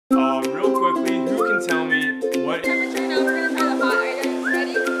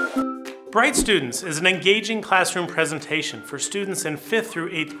Bright Students is an engaging classroom presentation for students in 5th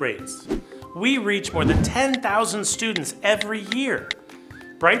through 8th grades. We reach more than 10,000 students every year.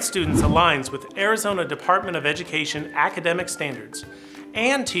 Bright Students aligns with Arizona Department of Education academic standards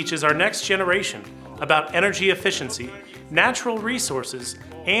and teaches our next generation about energy efficiency, natural resources,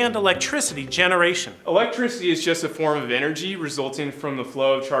 and electricity generation. Electricity is just a form of energy resulting from the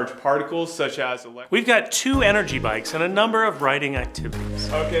flow of charged particles such as We've got 2 energy bikes and a number of writing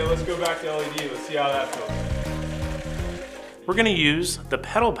activities. Okay, let's go back to LED. Let's see how that feels. We're going to use the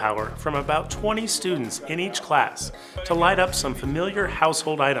pedal power from about 20 students in each class to light up some familiar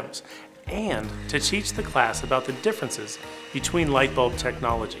household items and to teach the class about the differences between light bulb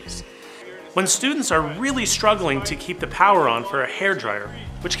technologies. When students are really struggling to keep the power on for a hairdryer,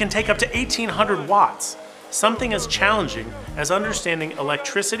 which can take up to 1,800 watts, something as challenging as understanding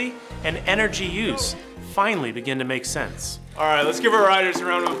electricity and energy use finally begin to make sense. All right, let's give our riders a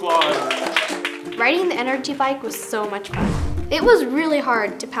round of applause. Riding the energy bike was so much fun. It was really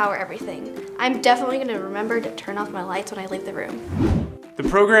hard to power everything. I'm definitely going to remember to turn off my lights when I leave the room. The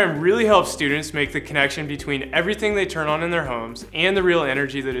program really helps students make the connection between everything they turn on in their homes and the real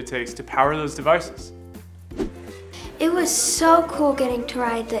energy that it takes to power those devices. It was so cool getting to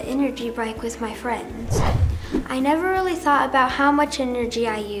ride the energy bike with my friends. I never really thought about how much energy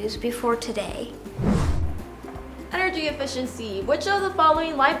I used before today. Energy efficiency. Which of the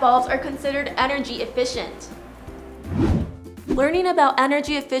following light bulbs are considered energy efficient? Learning about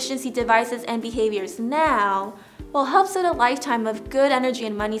energy efficiency devices and behaviors now will help set a lifetime of good energy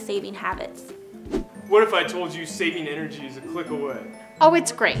and money saving habits. What if I told you saving energy is a click away? Oh,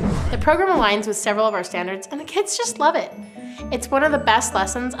 it's great. The program aligns with several of our standards and the kids just love it. It's one of the best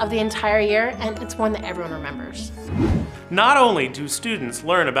lessons of the entire year and it's one that everyone remembers. Not only do students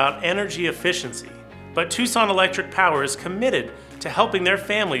learn about energy efficiency, but Tucson Electric Power is committed to helping their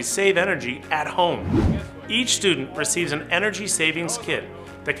families save energy at home. Each student receives an energy savings kit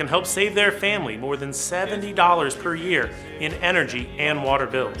that can help save their family more than $70 per year in energy and water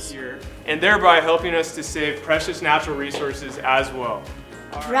bills. And thereby helping us to save precious natural resources as well.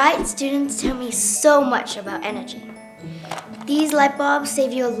 Bright Students tell me so much about energy. These light bulbs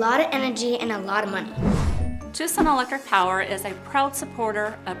save you a lot of energy and a lot of money. Tucson Electric Power is a proud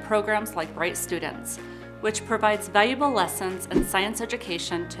supporter of programs like Bright Students, which provides valuable lessons in science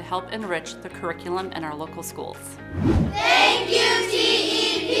education to help enrich the curriculum in our local schools. Thank you, team!